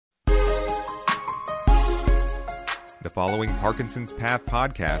The following Parkinson's Path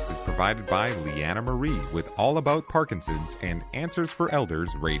podcast is provided by Leanna Marie with All About Parkinson's and Answers for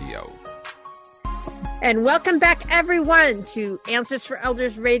Elders Radio. And welcome back, everyone, to Answers for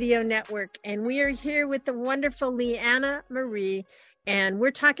Elders Radio Network. And we are here with the wonderful Leanna Marie, and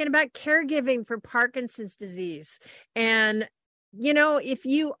we're talking about caregiving for Parkinson's disease. And you know, if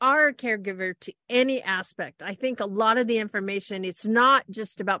you are a caregiver to any aspect, I think a lot of the information, it's not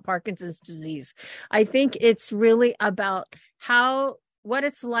just about Parkinson's disease. I think it's really about what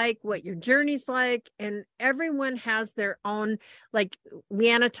it's like, what your journey's like, and everyone has their own, like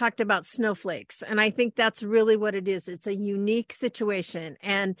Leanna talked about snowflakes. And I think that's really what it is. It's a unique situation.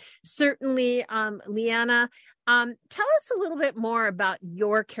 And certainly, Leanna, tell us a little bit more about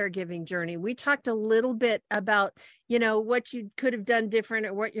your caregiving journey. We talked a little bit about, you know, what you could have done different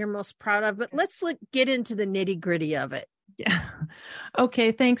or what you're most proud of, but let's get into the nitty gritty of it. Yeah.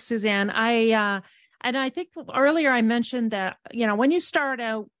 Okay. Thanks, Suzanne. And I think earlier I mentioned that, you know, when you start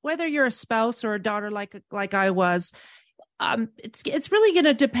out, whether you're a spouse or a daughter, like I was, it's really going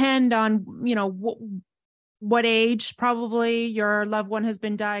to depend on, you know, what age probably your loved one has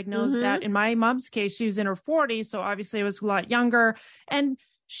been diagnosed at. In my mom's case, she was in her 40s. So obviously it was a lot younger, and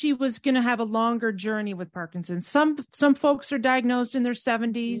she was going to have a longer journey with Parkinson's. Some folks are diagnosed in their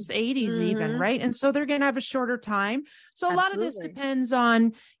 70s, 80s even, right? And so they're going to have a shorter time. So a lot of this depends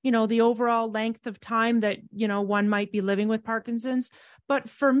on, you know, the overall length of time that, you know, one might be living with Parkinson's. But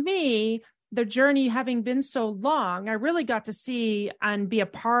for me, the journey having been so long, I really got to see and be a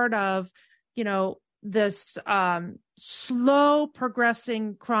part of, you know, this slow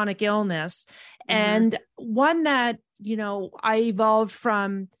progressing chronic illness, and one that, you know, I evolved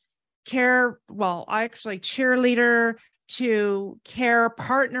from cheerleader to care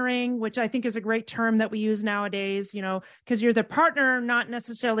partnering, which I think is a great term that we use nowadays, you know, because you're the partner, not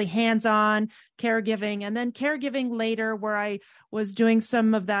necessarily hands-on caregiving, and then caregiving later, where I was doing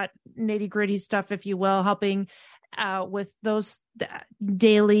some of that nitty-gritty stuff, if you will, helping with those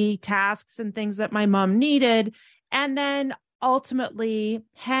daily tasks and things that my mom needed. And then ultimately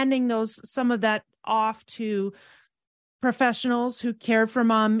handing some of that off to professionals who cared for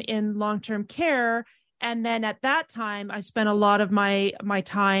mom in long-term care. And then at that time, I spent a lot of my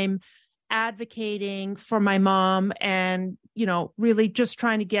time advocating for my mom and, you know, really just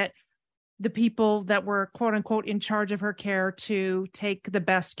trying to get the people that were quote unquote in charge of her care to take the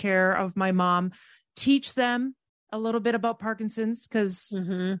best care of my mom, teach them a little bit about Parkinson's, because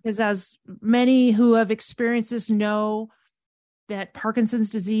as many who have experienced this know that Parkinson's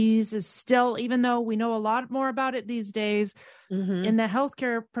disease is still, even though we know a lot more about it these days, in the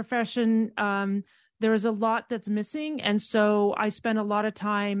healthcare profession, there is a lot that's missing. And so I spent a lot of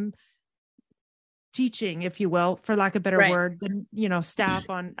time teaching, if you will, for lack of a better word, than, you know, staff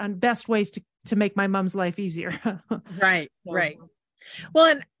on best ways to make my mom's life easier. Right.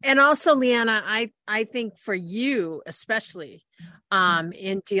 Well, and also, Leanna, I think for you, especially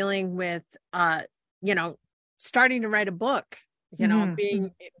in dealing with, you know, starting to write a book, you know,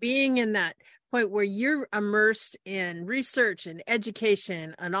 being in that point where you're immersed in research and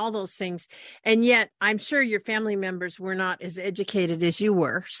education and all those things. And yet I'm sure your family members were not as educated as you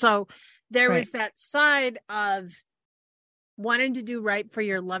were. So there was that side of wanting to do right for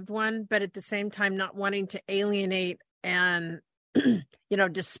your loved one, but at the same time, not wanting to alienate and you know,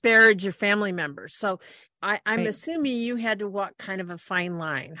 disparage your family members. So I'm assuming you had to walk kind of a fine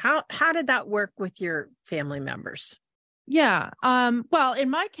line. How did that work with your family members? Yeah. Well, in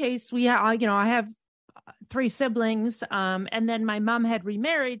my case, I have 3 siblings. And then my mom had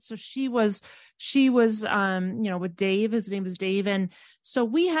remarried. So she was, you know, with Dave, his name was Dave. And so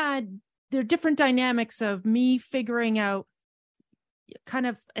there are different dynamics of me figuring out kind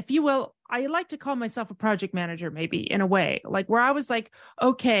of, if you will, I like to call myself a project manager, maybe in a way, like where I was like,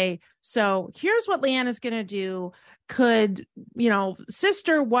 okay, so here's what Leanna's going to do. Could, you know,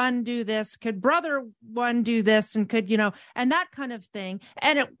 sister one do this? Could brother one do this? And could, you know, and that kind of thing.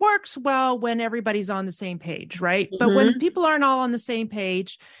 And it works well when everybody's on the same page, right? But when people aren't all on the same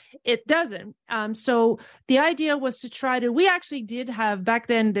page, it doesn't. So the idea was to we actually did have, back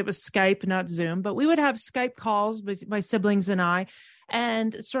then it was Skype, not Zoom, but we would have Skype calls with my siblings and I,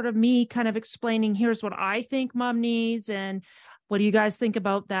 and sort of me kind of explaining, here's what I think mom needs, and what do you guys think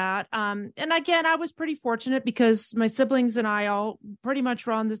about that? And again, I was pretty fortunate because my siblings and I all pretty much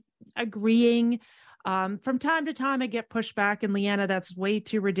were on this agreeing. From time to time, I get pushed back, and Leanna, that's way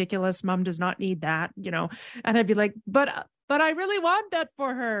too ridiculous. Mom does not need that, you know. And I'd be like, but I really want that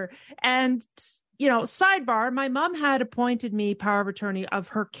for her. And, you know, sidebar, my mom had appointed me power of attorney of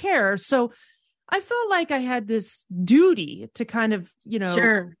her care. So I felt like I had this duty to kind of,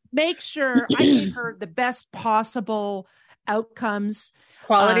 Sure. make sure I gave her the best possible outcomes.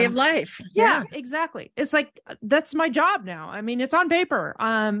 Quality of life. Yeah, exactly. It's like, that's my job now. I mean, it's on paper.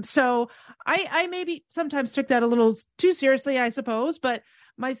 So I maybe sometimes took that a little too seriously, I suppose, but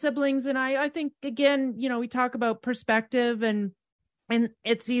my siblings and I think, again, we talk about perspective, and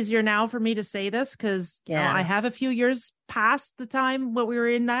it's easier now for me to say this because I have a few years past the time what we were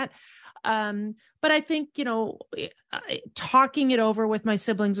in that. But I think, talking it over with my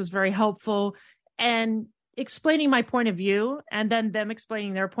siblings was very helpful, and explaining my point of view and then them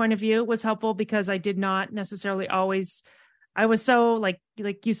explaining their point of view was helpful, because I did not necessarily always, I was so like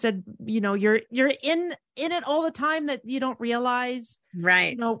you said, you're in it all the time that you don't realize,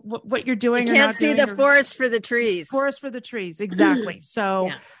 right, what you're doing. You can't see the forest for the trees. Exactly.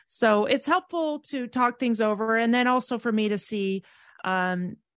 So it's helpful to talk things over, and then also for me to see,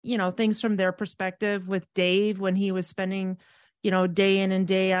 things from their perspective. With Dave, when he was spending, day in and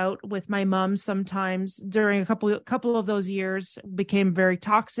day out with my mom, sometimes during a couple of those years became very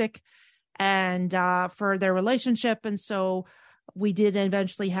toxic and for their relationship. And so we did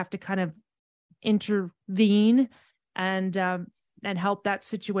eventually have to kind of intervene and help that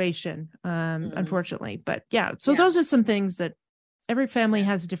situation, unfortunately. But those are some things that every family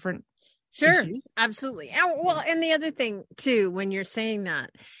has different issues. Absolutely. And the other thing too, when you're saying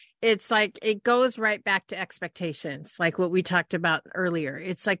that, it's like, it goes right back to expectations, like what we talked about earlier.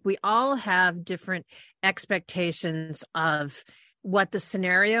 It's like we all have different expectations of what the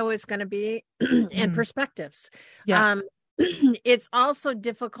scenario is going to be and perspectives. Yeah. It's also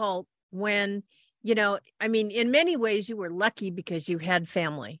difficult when, in many ways you were lucky because you had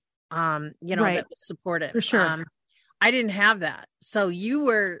family, right, that was supportive. For sure. I didn't have that. So you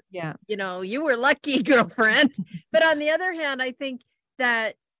were, you were lucky, girlfriend. But on the other hand, I think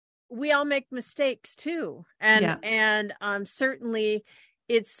that we all make mistakes too. And certainly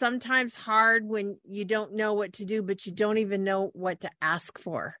it's sometimes hard when you don't know what to do, but you don't even know what to ask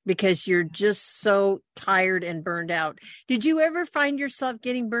for because you're just so tired and burned out. Did you ever find yourself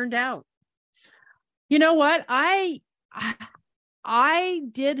getting burned out? You know what? I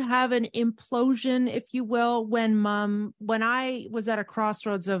did have an implosion, if you will, when I was at a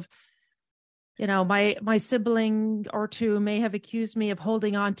crossroads of, my sibling or two may have accused me of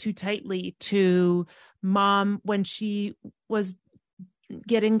holding on too tightly to mom when she was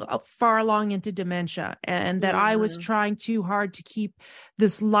getting far along into dementia, and that I was trying too hard to keep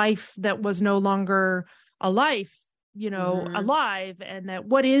this life that was no longer a life, alive. And that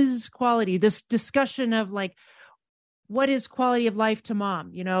what is quality, this discussion of like, what is quality of life to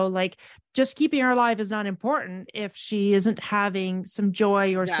mom? Just keeping her alive is not important if she isn't having some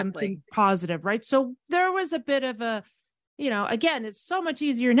joy or something positive. Right. So there was a bit of a, again, it's so much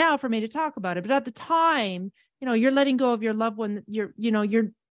easier now for me to talk about it. But at the time, you're letting go of your loved one, your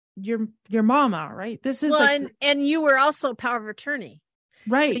mama, right? This is and you were also power of attorney.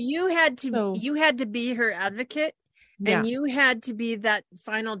 Right. So you had to be her advocate, and you had to be that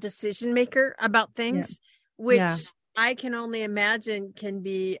final decision maker about things, which I can only imagine can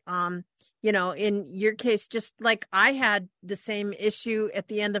be, in your case, just like I had the same issue at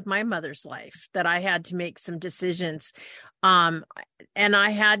the end of my mother's life, that I had to make some decisions. And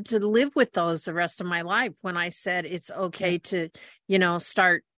I had to live with those the rest of my life when I said it's okay to,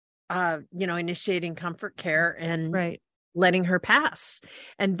 start, initiating comfort care and letting her pass.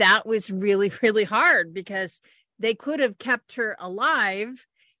 And that was really, really hard because they could have kept her alive,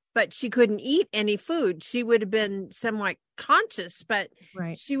 but she couldn't eat any food. She would have been somewhat conscious, but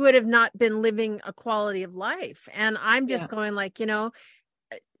she would have not been living a quality of life. And I'm just going like,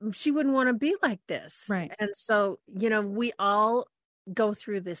 she wouldn't want to be like this. Right. And so, we all go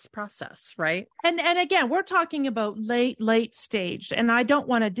through this process, right? And again, we're talking about late stage. And I don't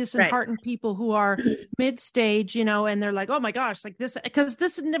want to dishearten people who are mid stage, and they're like, oh my gosh, like this, because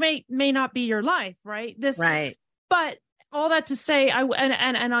this may not be your life, right? But all that to say,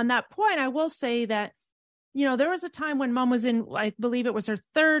 and on that point, I will say that, there was a time when mom was in, I believe it was her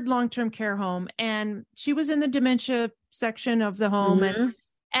third long-term care home, and she was in the dementia section of the home.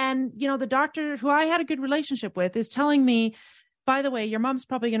 And the doctor who I had a good relationship with is telling me, by the way, your mom's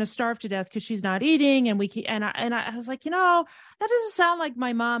probably going to starve to death because she's not eating. And I was like, that doesn't sound like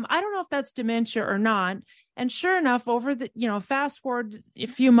my mom. I don't know if that's dementia or not. And sure enough, over the, fast forward a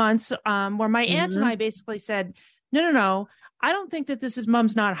few months, where my aunt and I basically said, no, I don't think that this is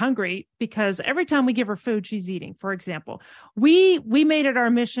mom's not hungry, because every time we give her food, she's eating. For example, we made it our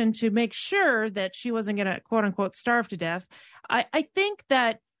mission to make sure that she wasn't going to, quote unquote, starve to death. I think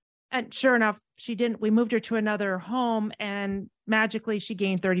that, and sure enough, she didn't. We moved her to another home, and magically she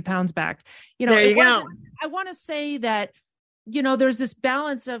gained 30 pounds back. There you go. I want to say that, there's this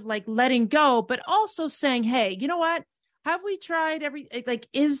balance of like letting go, but also saying, hey, you know what? Have we tried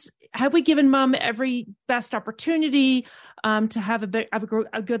have we given mom every best opportunity to have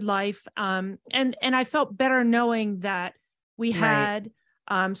a good life? And I felt better knowing that we had.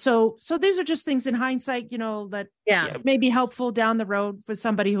 So these are just things in hindsight, that may be helpful down the road for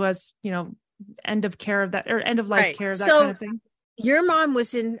somebody who has, end of life care, that kind of thing. Your mom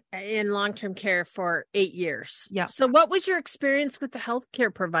was in long-term care for 8 years. Yeah. So what was your experience with the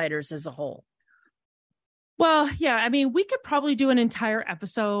healthcare providers as a whole? Well, yeah, I mean, we could probably do an entire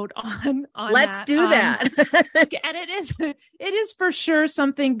episode on Let's that. do that. And it is for sure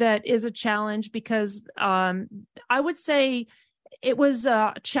something that is a challenge because I would say it was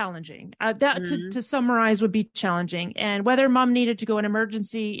challenging. To summarize would be challenging. And whether mom needed to go in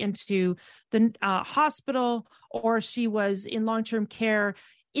emergency into the hospital or she was in long-term care,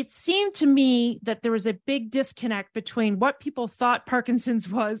 it seemed to me that there was a big disconnect between what people thought Parkinson's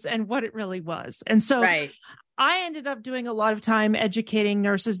was and what it really was. And so I ended up doing a lot of time educating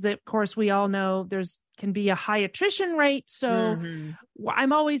nurses that, of course, we all know can be a high attrition rate. So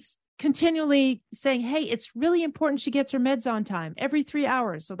I'm always continually saying, hey, it's really important she gets her meds on time every 3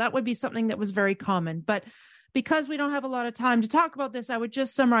 hours. So that would be something that was very common. But because we don't have a lot of time to talk about this, I would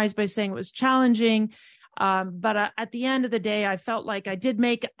just summarize by saying it was challenging. But at the end of the day, I felt like I did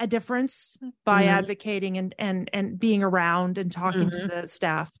make a difference by advocating and being around and talking to the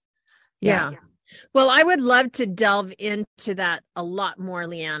staff. Yeah. Well, I would love to delve into that a lot more,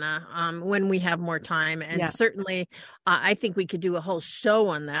 Leanna, when we have more time. And certainly, I think we could do a whole show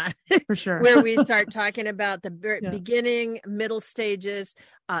on that. For sure. Where we start talking about the beginning, middle stages,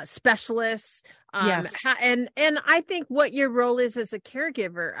 specialists. Yes. And I think what your role is as a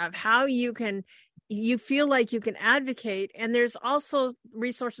caregiver of how you feel like you can advocate. And there's also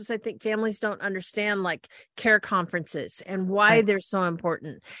resources I think families don't understand, like care conferences and why they're so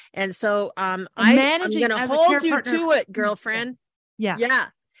important. And so I'm going to hold you to it, girlfriend. Yeah.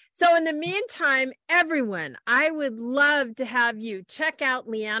 So in the meantime, everyone, I would love to have you check out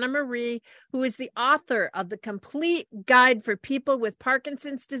Leanna Marie, who is the author of The Complete Guide for People with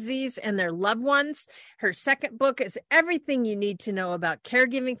Parkinson's Disease and Their Loved Ones. Her second book is everything you need to know about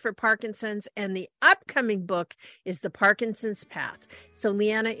caregiving for Parkinson's, and the upcoming book is The Parkinson's Path. So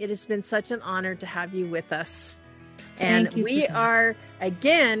Leanna, it has been such an honor to have you with us. And we are,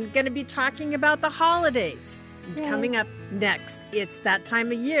 again, going to be talking about the holidays. Coming up next, it's that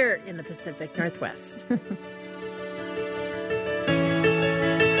time of year in the Pacific Northwest.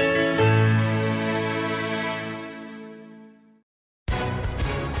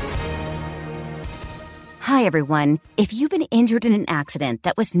 Hi, everyone. If you've been injured in an accident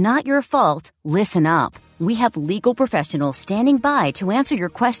that was not your fault, listen up. We have legal professionals standing by to answer your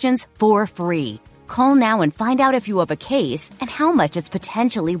questions for free. Call now and find out if you have a case and how much it's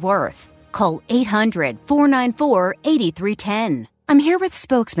potentially worth. Call 800-494-8310. I'm here with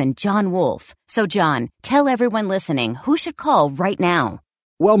spokesman John Wolf. So, John, tell everyone listening who should call right now.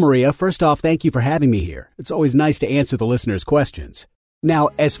 Well, Maria, first off, thank you for having me here. It's always nice to answer the listeners' questions. Now,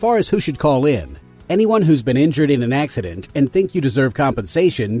 as far as who should call in, anyone who's been injured in an accident and think you deserve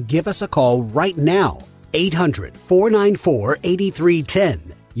compensation, give us a call right now. 800-494-8310.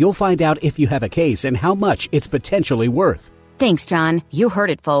 You'll find out if you have a case and how much it's potentially worth. Thanks, John. You heard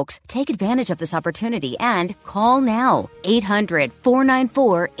it, folks. Take advantage of this opportunity and call now.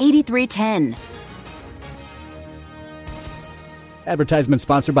 800-494-8310. Advertisement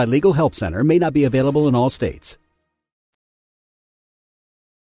sponsored by Legal Help Center. May not be available in all states.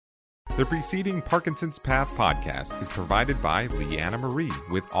 The preceding Parkinson's Path podcast is provided by Leanna Marie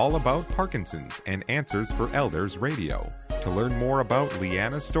with All About Parkinson's and Answers for Elders Radio. To learn more about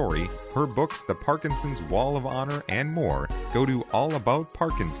Leanna's story, her books, The Parkinson's Wall of Honor, and more, go to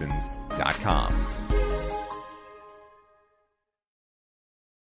allaboutparkinsons.com.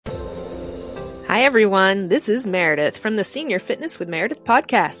 Hi, everyone. This is Meredith from the Senior Fitness with Meredith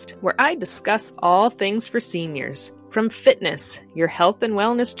podcast, where I discuss all things for seniors. From fitness, your health and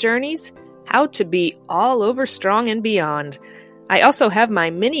wellness journeys, how to be all over strong and beyond. I also have my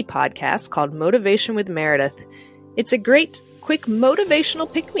mini podcast called Motivation with Meredith. It's a great, quick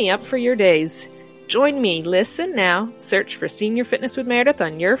motivational pick-me-up for your days. Join me, listen now, search for Senior Fitness with Meredith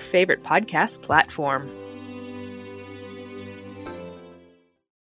on your favorite podcast platform.